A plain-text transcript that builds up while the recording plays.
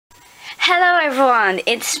Hello everyone,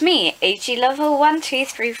 it's me,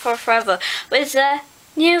 AGLOVER1234FOREVER, with a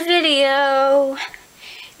new video.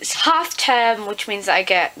 It's half term, which means I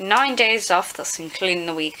get 9 days off, that's including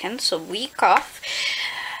the weekend, so a week off.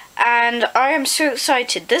 And I am so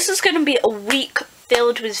excited. This is going to be a week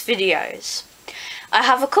filled with videos. I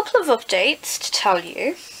have a couple of updates to tell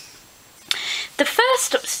you. The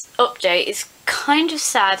first update is kind of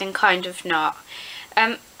sad and kind of not.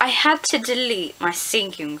 I had to delete my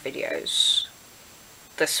singing videos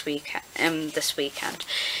this weekend.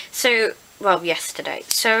 So, well, yesterday.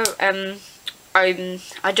 So, I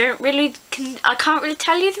can't really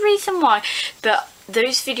tell you the reason why, but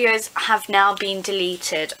those videos have now been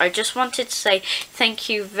deleted. I just wanted to say thank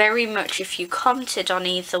you very much if you commented on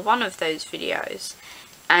either one of those videos,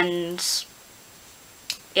 and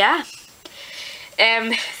yeah.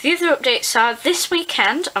 The other updates are this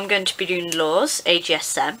weekend I'm going to be doing laws,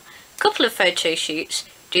 AGSM, a couple of photo shoots,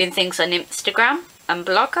 doing things on Instagram and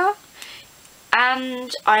Blogger,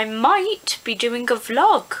 and I might be doing a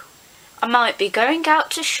vlog. I might be going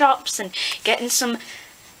out to shops and getting some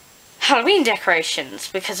Halloween decorations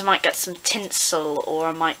because I might get some tinsel or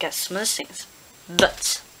I might get some other things.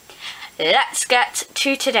 But let's get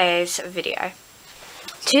to today's video.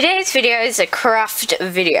 Today's video is a craft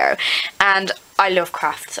video, and I love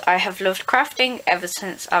crafts. I have loved crafting ever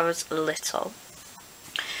since I was little.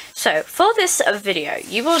 So for this video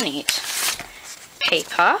you will need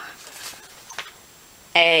paper,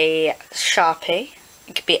 a Sharpie,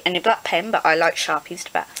 it could be any black pen but I like Sharpies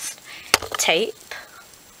the best, tape,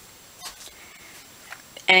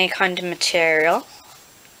 any kind of material,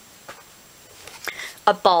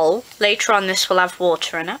 a bowl, later on this will have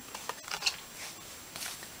water in it,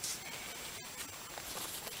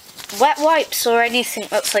 wet wipes or anything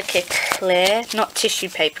that's like a clear, not tissue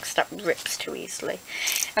paper because that rips too easily.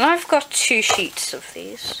 And I've got 2 sheets of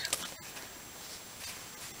these.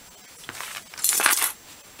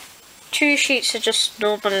 2 sheets of just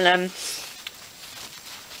normal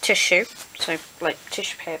tissue, so like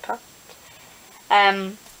tissue paper.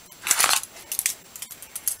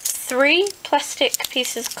 3 plastic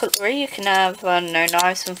pieces of cutlery. You can have no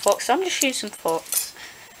knives and forks. I'm just using forks.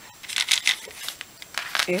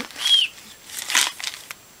 Oops.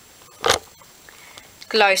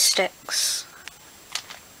 Glow sticks.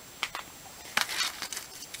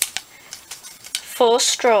 4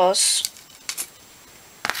 straws.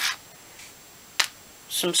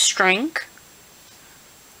 Some string.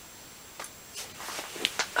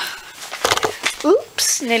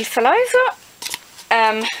 Oops, nearly fell over.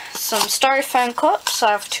 Some styrofoam cups.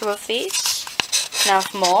 I have 2 of these. Now I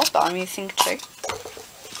have more, but I'm using 2.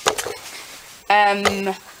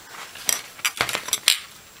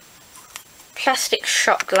 Plastic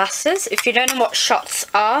shot glasses. If you don't know what shots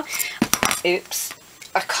are, oops,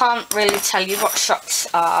 I can't really tell you what shots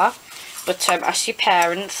are, but ask your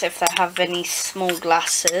parents if they have any small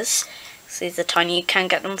glasses. So these are tiny, you can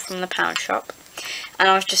get them from the pound shop. And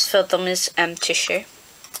I've just filled them as tissue.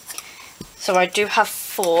 So I do have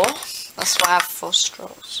 4, that's why I have 4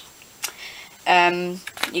 straws.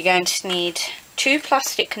 You're going to need 2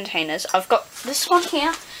 plastic containers. I've got this one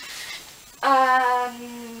here,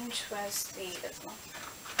 and where's the other one?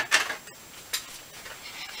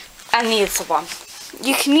 And the other one.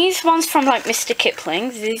 You can use ones from like Mr.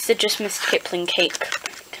 Kipling's. These are just Mr. Kipling cake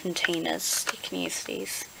containers. You can use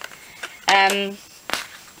these.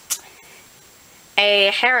 A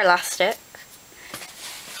hair elastic,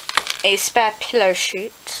 a spare pillow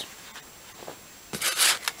sheet,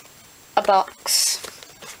 a box,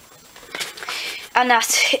 and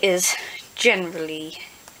that is generally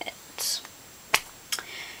it.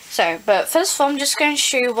 So, but first of all, I'm just going to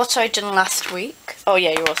show you what I done last week. Oh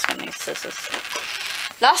yeah, you're also going to need scissors.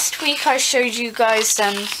 Last week I showed you guys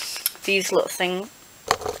these little things.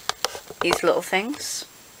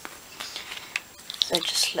 So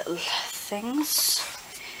just little things.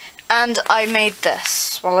 And I made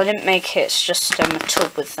this. Well, I didn't make it, it's just a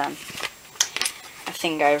tub with them. A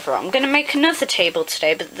thing over it. I'm going to make another table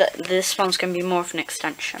today, but this one's going to be more of an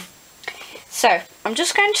extension. So, I'm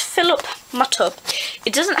just going to fill up my tub.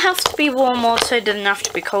 It doesn't have to be warm water, it doesn't have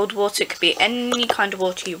to be cold water, it could be any kind of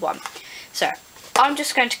water you want. So, I'm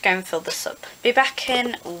just going to go and fill this up. Be back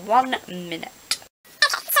in 1 minute.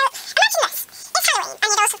 Okay, so imagine this. It's Halloween,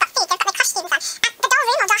 and you've also got food, they've got their costumes on. The doll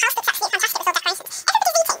room or doll house looks absolutely fantastic with all decorations.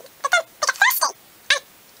 Everybody's eating, but then they get thirsty,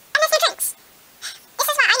 and there's no drinks. This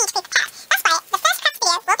is why I need to be prepared. That's why the first craft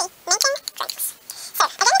video will be making drinks. So,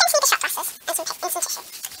 again, you're going to need the shot glasses and some tissue.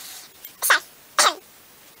 So,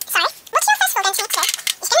 sorry, what's your first of all going to need to do?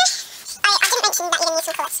 I didn't mention that you're going to need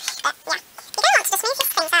some colours, but yeah. You're going to want to just move your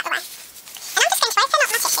things out of the way. And I'm just going to open up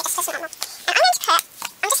my tissue just as normal.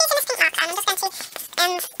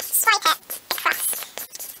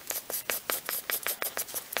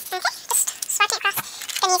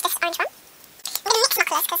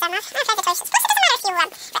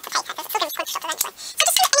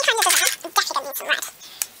 gonna need some red.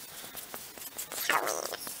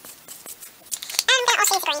 Halloween. And I'm gonna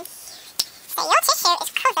also use green. So your tissue is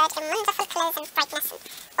covered in wonderful colours and brightness and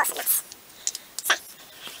awesomeness. So,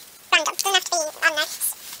 random. Doesn't have to be on this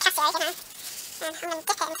Casio, you know. And I'm going to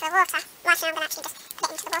dip it into the water. Well, actually, I'm going to actually just put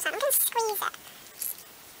it into the water. I'm going to squeeze it.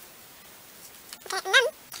 Okay, and then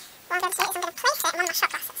what I'm going to do is I'm going to place it in one of my shot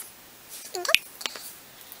glasses. Okay.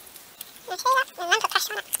 And see that? And then put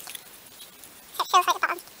pressure on it. So it feels like the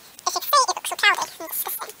bottom. If you see, it looks so cloudy and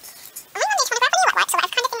disgusting. And then you just want to grab a new wet wipe, so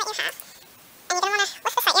whatever kind of thing that you have. And you're going to want to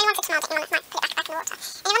lift this out. You only want it to melt it, you want to put it back in the water.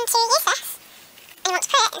 And you want to use this, and you want to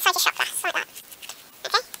put it inside your shot glass, like that.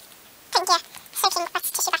 Okay? Putting your soaking wet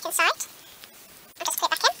tissue back inside. I'll just put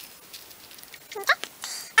it back in. Okay?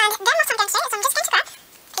 And then what I'm going to do is I'm just going to grab a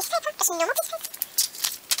piece of paper, just a normal piece of paper.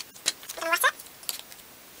 I'm going to wet it.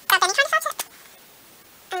 Grab any kind of felt tip.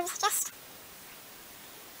 And just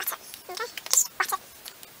wet it. Okay? Just wet it.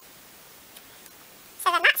 So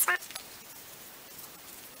then that's that.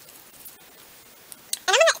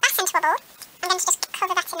 And I'm going to make that into a bowl. I'm going to just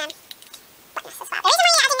cover that in wetness as well. The reason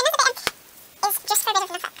why you're adding another bit in is just for a bit of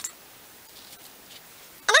an effect.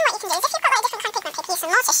 And then what you can do is if you've got like a different kind of pigment paper, use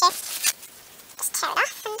some more tissue. Just tear it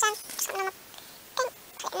off and just put a normal thing,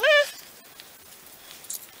 put it in there.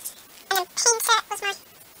 And then paint it with my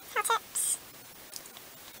felt tips.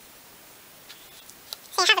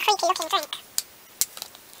 So you have a creepy looking drink.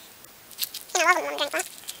 You know, I wouldn't want to drink that.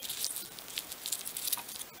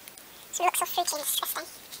 So it looks so fruity and disgusting.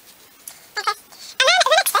 Okay, and then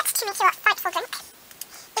the next bit to make your frightful drink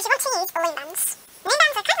is you want to use balloon bands. Balloon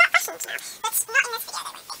bands are kind of out-fashioned now, but not in this video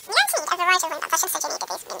they won't be. You don't need a variety of balloon bands. I shouldn't say you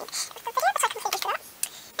needed these, but you need the video, but I completely forgot.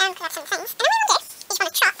 Because I have some things. And then what you want to do is you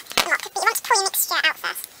want to chop them up, but you want to pour your mixture out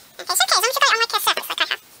first. Okay, so okay, as long as you've got it on like a surface like I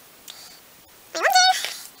have. What you want to do is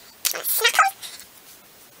you want to snap them,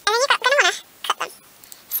 and then you're going to want to cut them.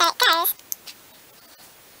 So it goes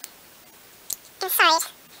inside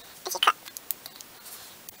of your cup.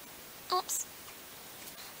 Oops.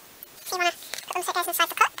 So you want to put them so it goes inside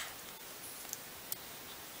the cup.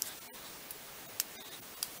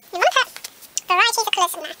 You want to put varieties of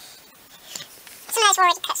colours in there. Some of those were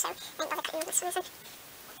already cut, so I didn't bother cutting them this reason.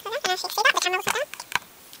 I don't know if you can see that, the camera was put down.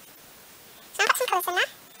 So I've got some colours in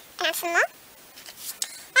there, and add some more.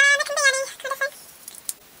 And it can be any kind of thing.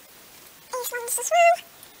 These ones as well.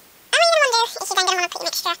 And what you're going to want to do, if you're then going to want to put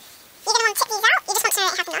your mixture, you're going to want to tip these out, you just want to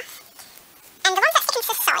know that you have enough. And the ones that stick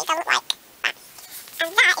into the side, they'll look like that. And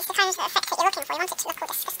that is the kind of effect that you're looking for. You want it to look all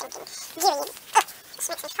disgusting and gooey. Ugh, this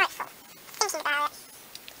makes me frightful thinking about it.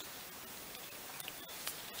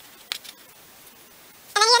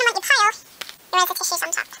 And then you're going to want your pile, your razor tissues on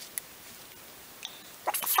top.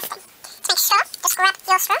 Looks disgusting. To make straw, just grab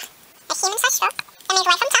your straw, a human-sized straw, and move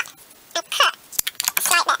away from top, and cut a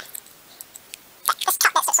slight bit. This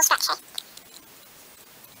top bit's so stretchy.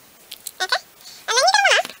 Okay? And then you're going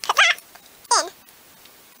to want to put that in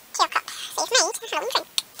to your cup. So you've made a Halloween drink.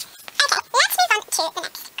 Okay, let's move on to the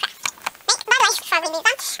next craft. By the way, before we move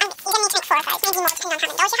on, you're going to need to make 4 of those, maybe more depending on how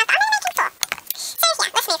many dolls you have, but I'm only making 4. So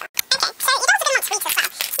yeah, let's move on. Okay, so your dolls are going to want sweets as well.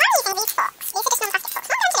 So I'm using these forks. These are just non-plastic forks.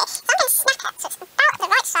 What I'm going to do is I'm going to snap it so it's about the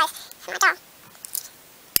right size for my doll.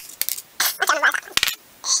 I don't know why that one.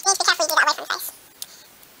 You need to be careful you do that away from the face.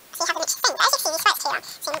 So you have the mixture thing, but as you can see, these threads too long,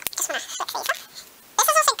 so you just want to flick these off. This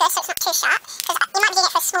is also good so it's not too sharp, because you might be doing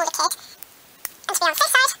it for a smaller kid. And to be on the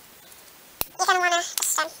safe side, you're going to want to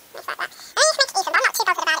just make like that. And then you can make it even, but I'm not too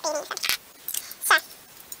bothered about it being even. So,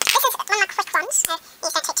 this is one of my quick ones.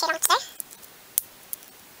 These don't take too long to do.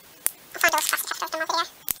 I'll find all this plastic after I've done my video.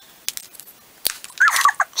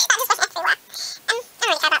 That just went everywhere. I don't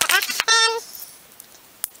really care about that there.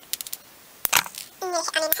 Nick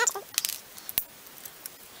Annie in the head.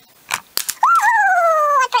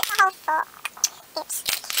 Ooh, I broke the whole fork. Oops.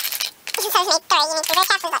 So I've made 3, you need to be very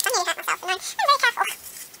careful with that. I nearly hurt myself, and I'm very careful.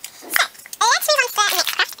 So, let's move on to the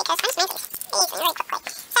next craft, because I just made these easily, really quickly.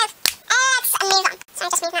 So, let's move on. So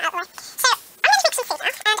I'm just moving that out of the way. So, I'm going to make some food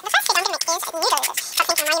now, and the first food I'm going to make is noodles. I was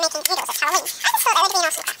thinking, why are you making noodles? It's Halloween. I just thought that would be an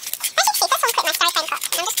awesome craft. As you can see, first one put in my styrofoam cup,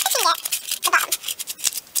 and I'm just putting it at the bottom.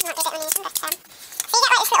 I'm not good at using, but so you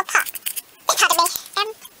get like this little pot. Bit hard of me.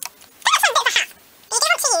 That's a bit of a hat. You do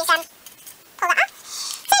want to use, pull that off.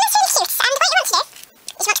 So that's really cute, and what you want to do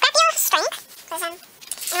is you want to grab your string, because,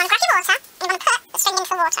 you want to grab your water, and you want to put the string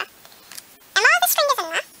into the water. And while the string is in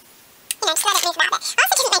there, you know, just let it move about a bit. I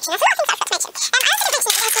also didn't mention, there's a lot of things I forgot to mention. I also didn't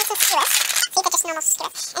mention that you're going to use some skewers. So you put just normal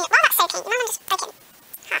skewers. And while that's soaking, you might want to just break in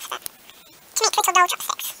half of it. To make little dough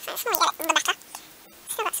chopsticks. So the smaller you get it, the better.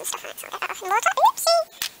 Still got some stuff on it, so I'll get that off in the water. Oopsie!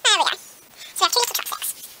 There we go. So we have 2 little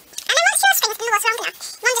chopsticks. And then once your string is in the water long enough,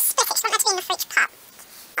 you want to just split it. You want that to be enough for each part.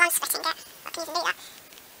 While I'm splitting it, I can even do that.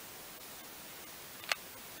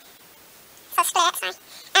 little split, so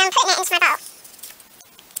I'm putting it into my bowl.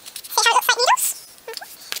 See how it looks like noodles? Okay. I'm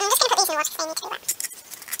just going to put these in the water because they need to be wet.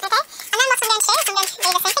 Okay, and then what I'm going to do is I'm going to do the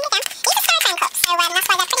same thing again. These are styrofoam cups, so that's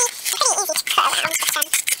why they're pretty easy to put around, but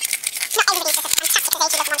not everybody's just as fantastic as AG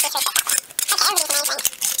Lover 1234FOREVER. Okay, everybody's amazing.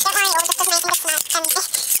 Don't worry, it all just does amazing just tonight.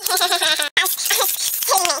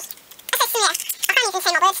 Silly me. I said silly. I can't even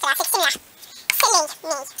say my words today. I said silly. Silly me.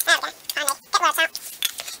 There we go. Finally. Get words out.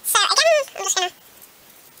 So again, I'm just going to place it in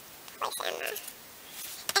there.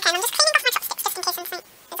 Okay, and I'm just cleaning off my chopsticks just in case something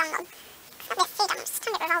is on them. It's not a bit of food on them, just a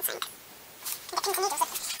bit revolting. You get pins and needles if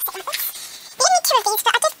you stick like this. You didn't need 2 of these,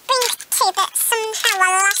 but I did bring 2, but somehow I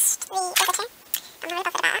lost the other 2. I'm really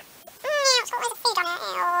bothered about that. Yeah, it's got loads of food on it. Ew.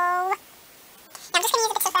 Yeah, I'm just going to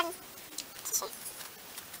use a bit of tissue.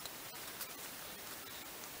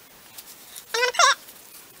 And I'm going to put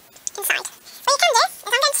it inside. What you can do is I'm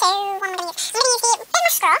going to use the bit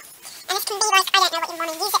of straw. And this can be like, I don't know what you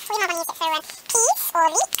want to use it for. You might want to use it for peas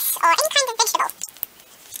or leeks or any kind of vegetable.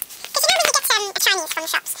 Because you know when you get a Chinese from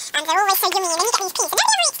the shops and they're always so yummy and then you get these peas and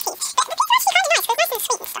nobody ever eats peas. But the peas are actually kind of nice because they're nice and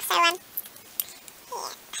sweet and stuff. So, yeah.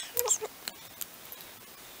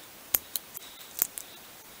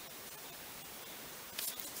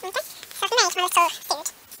 Okay, so I've made my little food.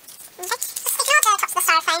 Okay, just ignore the tops of the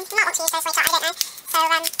styrofoam. You might want to use those later, I don't know. So,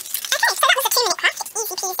 okay, so that was a 2-minute craft. It's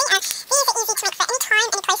easy peasy. These are easy to make for any time,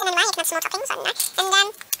 any place, and anywhere. You can have some more toppings, I don't know. And,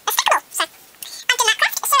 a stackable. So, I've done that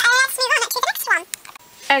craft, so let's move on to the next one.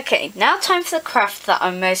 Okay, now time for the craft that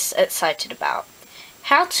I'm most excited about.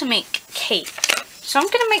 How to make cake. So I'm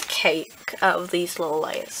going to make cake out of these little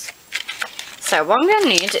layers. So what I'm going to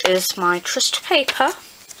need is my trusty paper.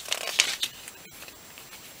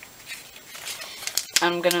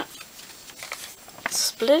 I'm going to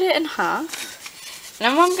split it in half. And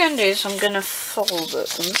then what I'm going to do is I'm going to fold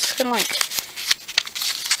it. I'm just going to like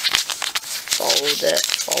fold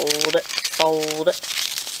it.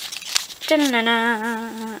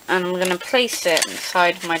 And I'm going to place it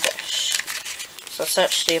inside my dish. So it's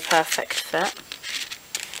actually a perfect fit.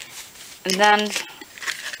 And then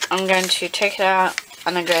I'm going to take it out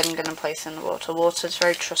and again I'm going to place it in the water. Water is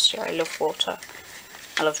very trusty. I love water.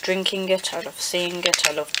 I love drinking it, I love seeing it,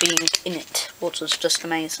 I love being in it. Water is just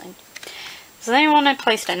amazing. So then you want to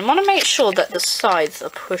place it in. You want to make sure that the sides are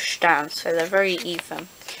pushed down so they're very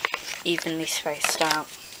evenly spaced out.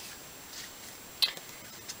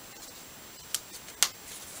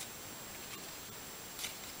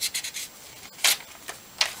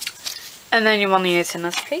 And then you want to use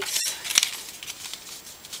another piece.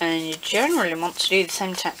 And you generally want to do the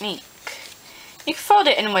same technique. You can fold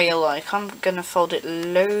it any way you like. I'm going to fold it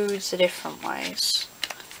loads of different ways.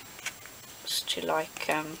 Just to like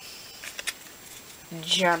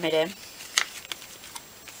jam it in.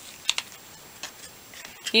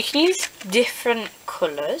 You can use different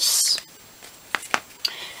colours.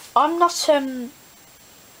 I'm not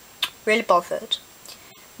really bothered.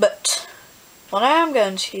 But what I am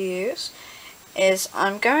going to use is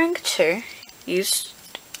I'm going to use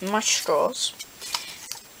my straws.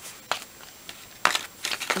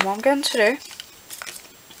 And what I'm going to do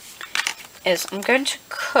is I'm going to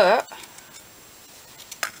cut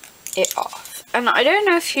it off. And I don't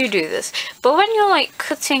know if you do this, but when you're like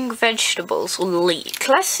cutting vegetables or leek,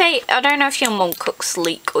 let's say, I don't know if your mum cooks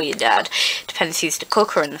leek or your dad, depends who's the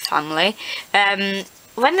cooker in the family.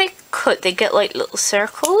 When they cut, they get like little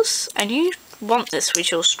circles, and you want this with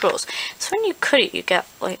your straws. So when you cut it, you get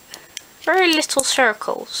like very little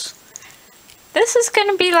circles. This is going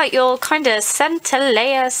to be like your kind of center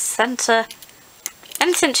layer, center,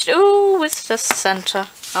 anything to do with the center.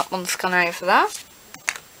 That one's gone over there.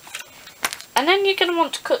 And then you're going to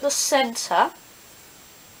want to cut the center,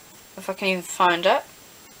 if I can even find it.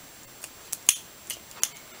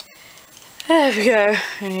 There we go.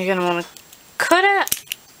 And you're going to want to cut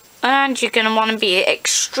it, and you're going to want to be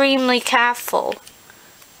extremely careful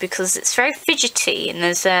because it's very fidgety and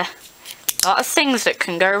there's a lot of things that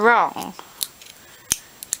can go wrong.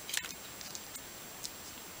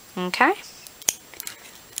 Okay.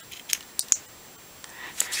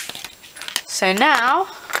 So now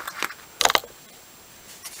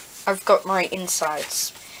I've got my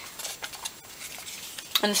insides.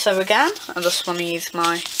 And so again, I just want to use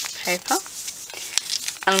my paper.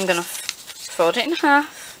 And I'm going to fold it in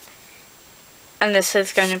half. And this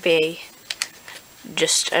is going to be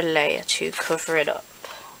just a layer to cover it up.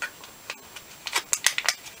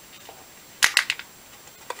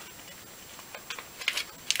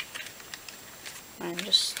 I'm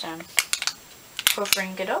just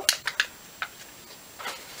covering it up.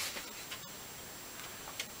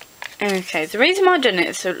 Okay, the reason why I've done it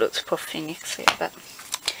is so it looks puffy and you can see it a bit.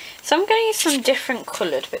 So I'm going to use some different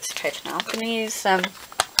coloured bits of paper now. I'm going to use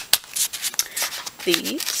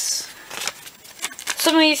these.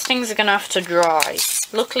 Some of these things are going to have to dry.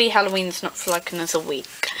 Luckily Halloween's not for like another week.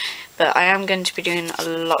 But I am going to be doing a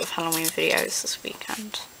lot of Halloween videos this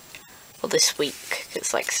weekend. Or this week.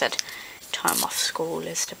 Because like I said, time off school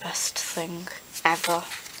is the best thing ever.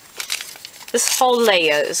 This whole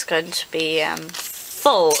layer is going to be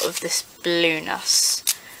full of this blueness.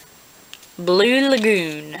 Blue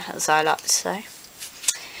Lagoon, as I like to say.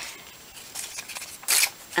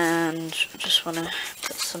 And I just want to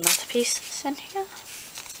put some other pieces in here.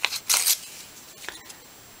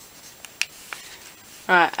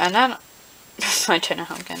 Right, and then, I don't know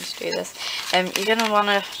how I'm going to do this. You're going to want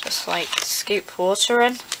to just like scoop water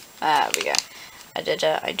in. There we go. I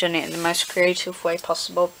done it in the most creative way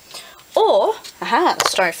possible. Or, aha, the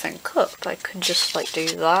styrofoam cup. I could just like do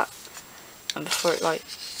that. And before it like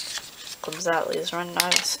comes out later on, no,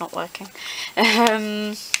 it's not working.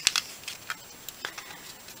 Yeah.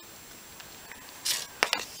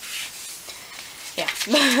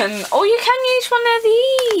 Or you can use one of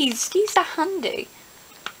these. These are handy.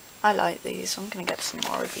 I like these. I'm going to get some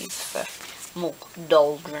more of these for more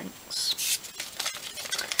doll drinks.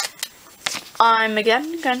 I'm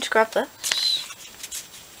again going to grab this.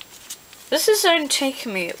 This is only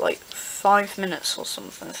taking me like 5 minutes or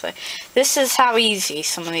something. So this is how easy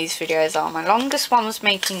some of these videos are. My longest one was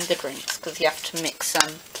making the drinks because you have to mix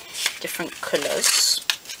different colours.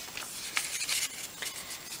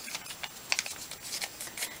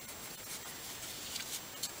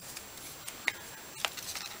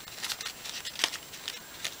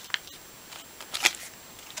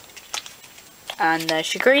 And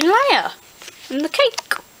there's your green layer and the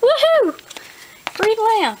cake. Woohoo! Green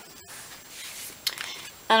layer.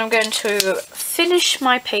 And I'm going to finish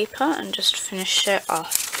my paper and just finish it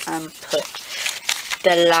off and put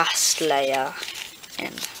the last layer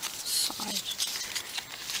inside.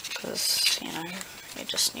 Because, you know, we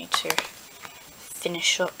just need to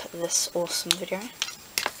finish up this awesome video.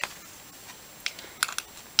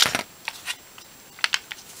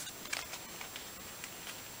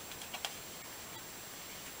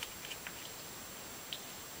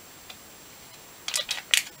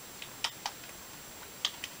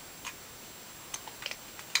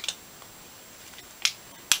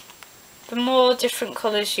 The more different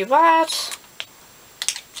colours you add,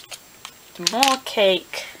 the more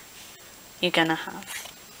cake you're gonna have.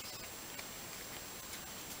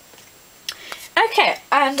 Okay,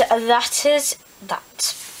 and that is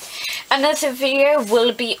that. Another video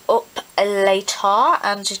will be up later,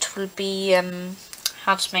 and it will be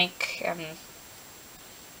how to make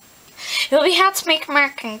it'll be how to make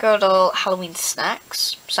American Girl Halloween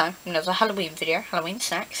snacks. So another Halloween video, Halloween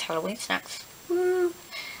snacks. Woo.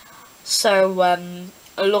 So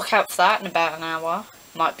look out for that in about an hour.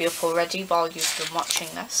 Might be up already while you've been watching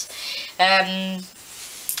this.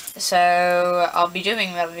 So I'll be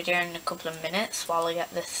doing that video in a couple of minutes while I get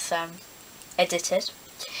this edited.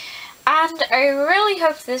 And I really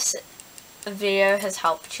hope this video has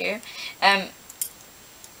helped you. And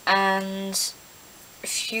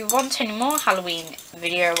if you want any more Halloween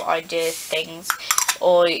video idea things,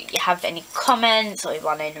 or you have any comments, or you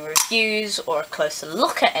want any reviews, or a closer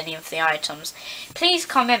look at any of the items, please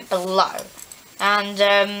comment below. And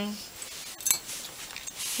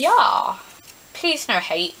yeah, please no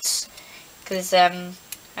hate, because I've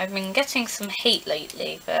been getting some hate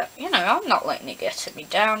lately, but you know, I'm not letting it get me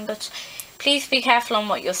down. But please be careful on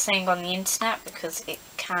what you're saying on the internet, because it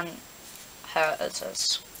can hurt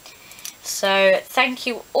others. So thank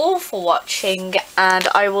you all for watching, and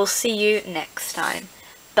I will see you next time.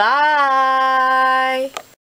 Bye!